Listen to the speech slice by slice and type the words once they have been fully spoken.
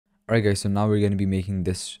Alright guys, so now we're going to be making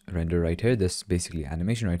this render right here, this basically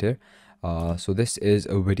animation right here. So this is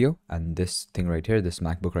a video, and this thing right here, this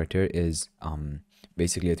MacBook right here is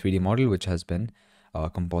basically a 3D model which has been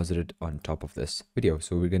composited on top of this video.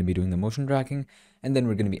 So we're going to be doing the motion tracking, and then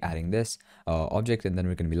we're going to be adding this object, and then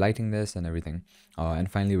we're going to be lighting this and everything. And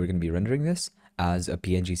finally we're going to be rendering this as a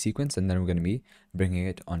PNG sequence, and then we're going to be bringing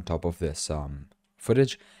it on top of this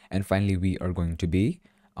footage. And finally we are going to be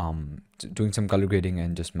doing some color grading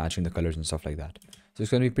and just matching the colors and stuff like that. So it's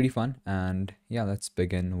going to be pretty fun, and yeah, let's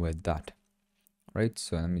begin with that. Right,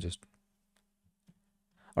 so let me just,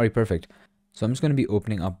 all right, perfect. So I'm just going to be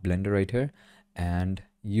opening up Blender right here, and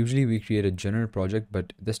usually we create a general project,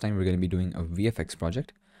 but this time we're going to be doing a VFX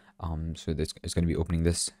project. So this is going to be opening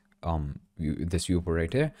this this viewport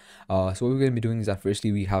right here. So what we're going to be doing is that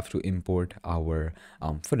firstly we have to import our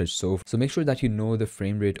footage. So make sure that you know the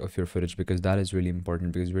frame rate of your footage, because that is really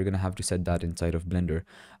important, because we're going to have to set that inside of Blender.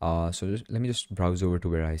 So let me just browse over to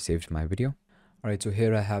where I saved my video. All right, so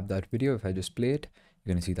here I have that video. If I just play it,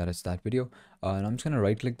 you're going to see that it's that video. And I'm just going to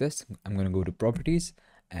right click this. I'm going to go to properties,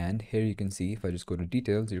 and here you can see, if I just go to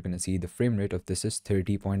details, you're going to see the frame rate of this is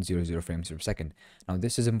 30.00 frames per second. Now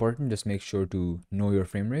this is important. Just make sure to know your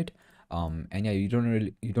frame rate. And yeah, you don't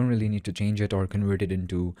really need to change it or convert it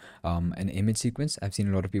into an image sequence. I've seen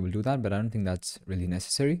a lot of people do that, but I don't think that's really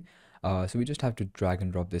necessary. So we just have to drag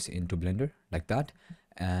and drop this into Blender like that,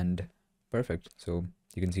 and perfect. So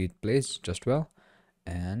you can see it plays just well,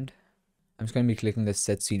 and I'm just going to be clicking the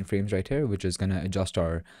set scene frames right here, which is going to adjust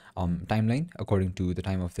our timeline according to the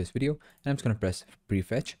time of this video. And I'm just going to press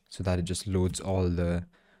prefetch so that it just loads the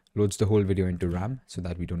whole video into RAM, so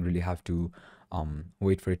that we don't really have to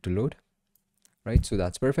wait for it to load. Right, so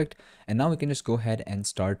that's perfect. And now we can just go ahead and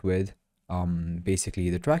start with basically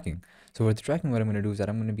the tracking. So for the tracking, what I'm going to do is that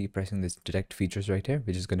I'm going to be pressing this detect features right here,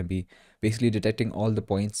 which is going to be basically detecting all the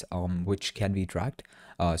points which can be tracked.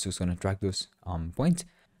 So it's going to track those points.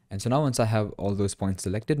 And so now once I have all those points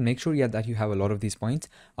selected, make sure that you have a lot of these points.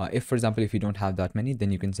 If, for example, if you don't have that many,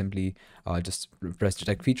 then you can simply just press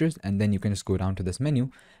detect features, and then you can just go down to this menu,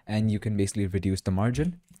 and you can basically reduce the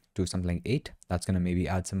margin to something like 8. That's going to maybe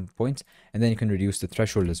add some points, and then you can reduce the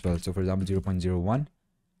threshold as well. So for example, 0.01,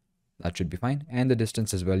 that should be fine. And the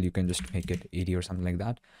distance as well, you can just make it 80 or something like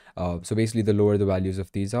that. So basically, the lower the values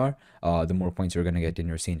of these are, the more points you're going to get in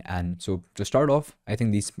your scene. And so to start off, I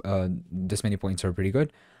think this many points are pretty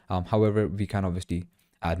good. However, we can obviously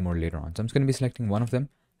add more later on. So I'm just going to be selecting one of them.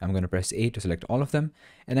 I'm going to press A to select all of them,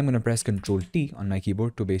 and I'm going to press Control T on my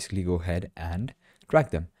keyboard to basically go ahead and track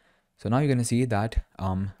them. So now you're going to see that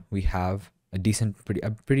we have a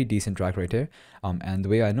pretty decent track right here. And the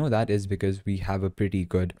way I know that is because we have a pretty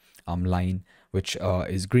good line which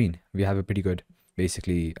is green. We have a pretty good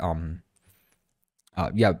basically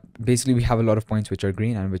basically we have a lot of points which are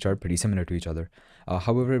green and which are pretty similar to each other.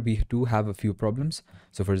 However, we do have a few problems.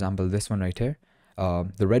 So for example, this one right here,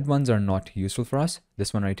 the red ones are not useful for us.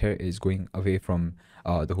 This one right here is going away from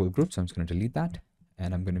the whole group, so I'm just going to delete that,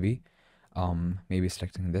 and I'm going to be maybe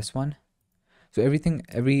selecting this one. So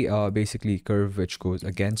every basically curve which goes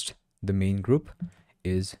against the main group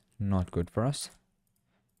is not good for us.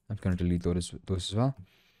 I'm going to delete those as well,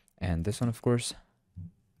 and this one, of course.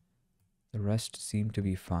 The rest seem to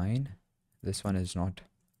be fine. This one is not.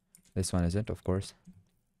 This one isn't, of course.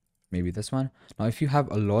 Maybe this one. Now, if you have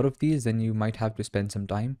a lot of these, then you might have to spend some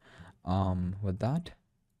time with that.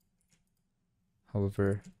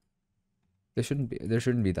 However, there shouldn't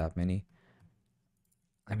be that many.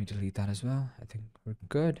 Let me delete that as well. I think we're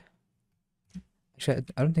good. Actually,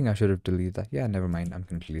 I don't think I should have deleted that. Yeah, never mind. I'm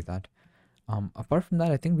going to delete that. Apart from that,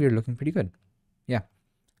 I think we're looking pretty good. Yeah.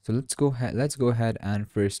 So let's go ahead and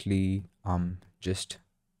firstly just,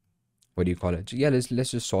 what do you call it? Yeah, let's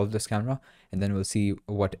just solve this camera, and then we'll see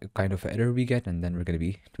what kind of error we get, and then we're going to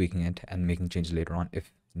be tweaking it and making changes later on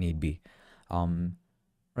if need be.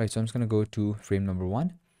 Right, so I'm just going to go to frame number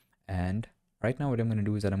 1, and right now what I'm going to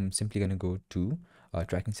do is that I'm simply going to go to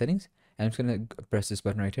tracking settings, and I'm just going to press this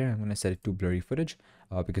button right here. I'm going to set it to blurry footage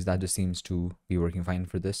because that just seems to be working fine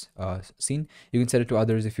for this scene. You can set it to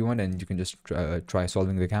others if you want, and you can just try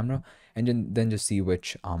solving the camera, and then just see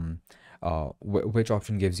which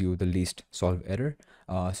option gives you the least solve error.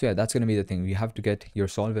 So yeah, that's going to be the thing. You have to get your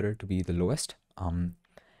solve error to be the lowest.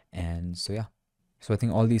 And so yeah, so I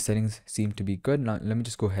think all these settings seem to be good. Now let me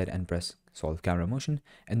just go ahead and press solve camera motion,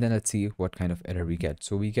 and then let's see what kind of error we get.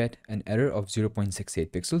 So we get an error of 0.68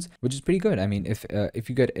 pixels, which is pretty good. I mean, if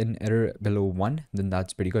you get an error below 1, then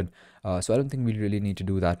that's pretty good. So I don't think we really need to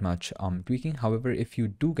do that much tweaking. However, if you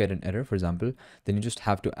do get an error, for example, then you just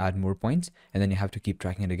have to add more points, and then you have to keep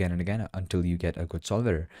tracking it again and again until you get a good solve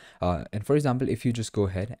error. And for example, if you just go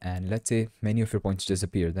ahead and let's say many of your points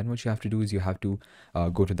disappear, then what you have to do is you have to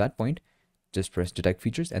go to that point, just press detect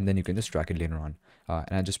features, and then you can just track it later on.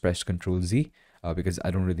 And I just pressed Control Z because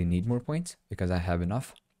I don't really need more points because I have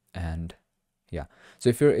enough. And yeah, so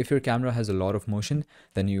if your camera has a lot of motion,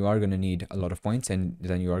 then you are going to need a lot of points, and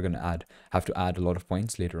then you are going to have to add a lot of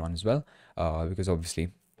points later on as well, because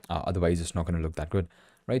obviously otherwise it's not going to look that good,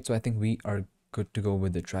 right? So I think we are good to go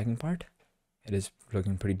with the tracking part. It is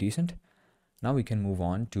looking pretty decent. Now we can move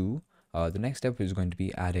on to the next step, which is going to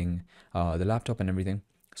be adding the laptop and everything.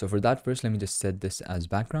 So for that, first, let me just set this as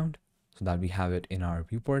background so that we have it in our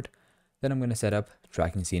viewport. Then I'm going to set up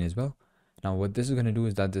tracking scene as well. Now what this is going to do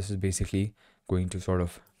is that this is basically going to sort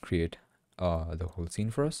of create the whole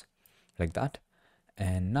scene for us like that.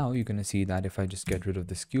 And now you're going to see that if I just get rid of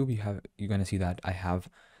this cube, you're going to see that I have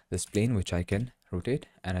this plane which I can rotate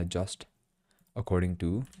and adjust according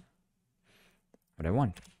to what I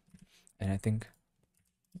want. And I think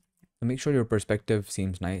to make sure your perspective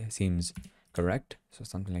seems correct, so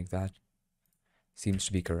something like that seems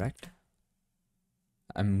to be correct.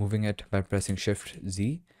 I'm moving it by pressing Shift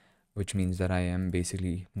Z, which means that I am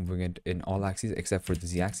basically moving it in all axes except for the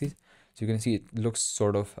Z axis. So you can see it looks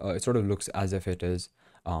it sort of looks as if it is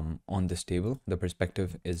on this table. The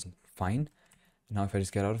perspective is fine. Now if I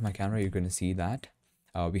just get out of my camera, you're going to see that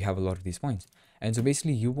we have a lot of these points. And so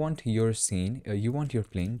basically you want your scene, you want your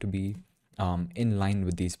plane to be in line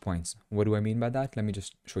with these points. What do I mean by that? Let me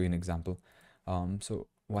just show you an example. So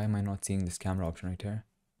why am I not seeing this camera option right here?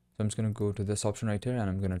 So I'm just going to go to this option right here, and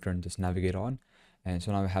I'm going to turn this navigate on. And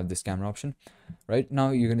so now I have this camera option. Right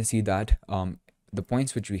now you're going to see that the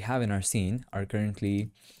points which we have in our scene are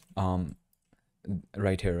currently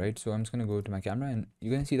right here, right? So I'm just going to go to my camera, and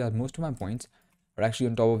you're going to see that most of my points are actually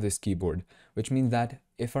on top of this keyboard, which means that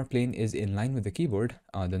if our plane is in line with the keyboard,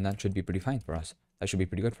 then that should be pretty fine for us. That should be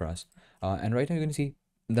pretty good for us. And right now you're going to see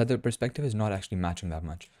that the perspective is not actually matching that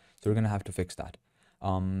much. So we're going to have to fix that.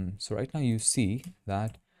 So right now you see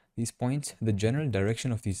that these points, the general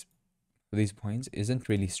direction of these points isn't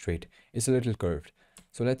really straight. It's a little curved.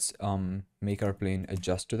 So let's make our plane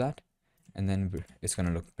adjust to that, and then it's going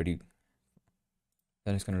to look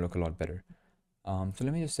a lot better. So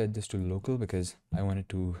let me just set this to local because I want it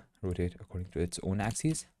to rotate according to its own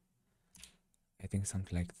axes. I think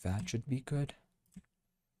something like that should be good.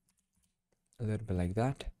 A little bit like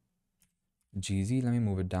that. GZ, let me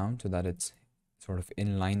move it down so that it's sort of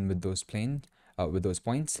in line with those with those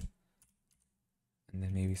points. And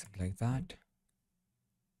then maybe something like that.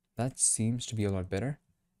 That seems to be a lot better.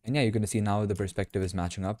 And yeah, you're going to see now the perspective is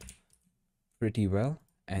matching up pretty well.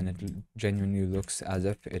 And it genuinely looks as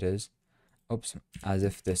if it is, as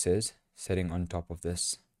if this is sitting on top of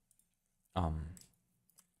this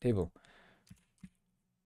table.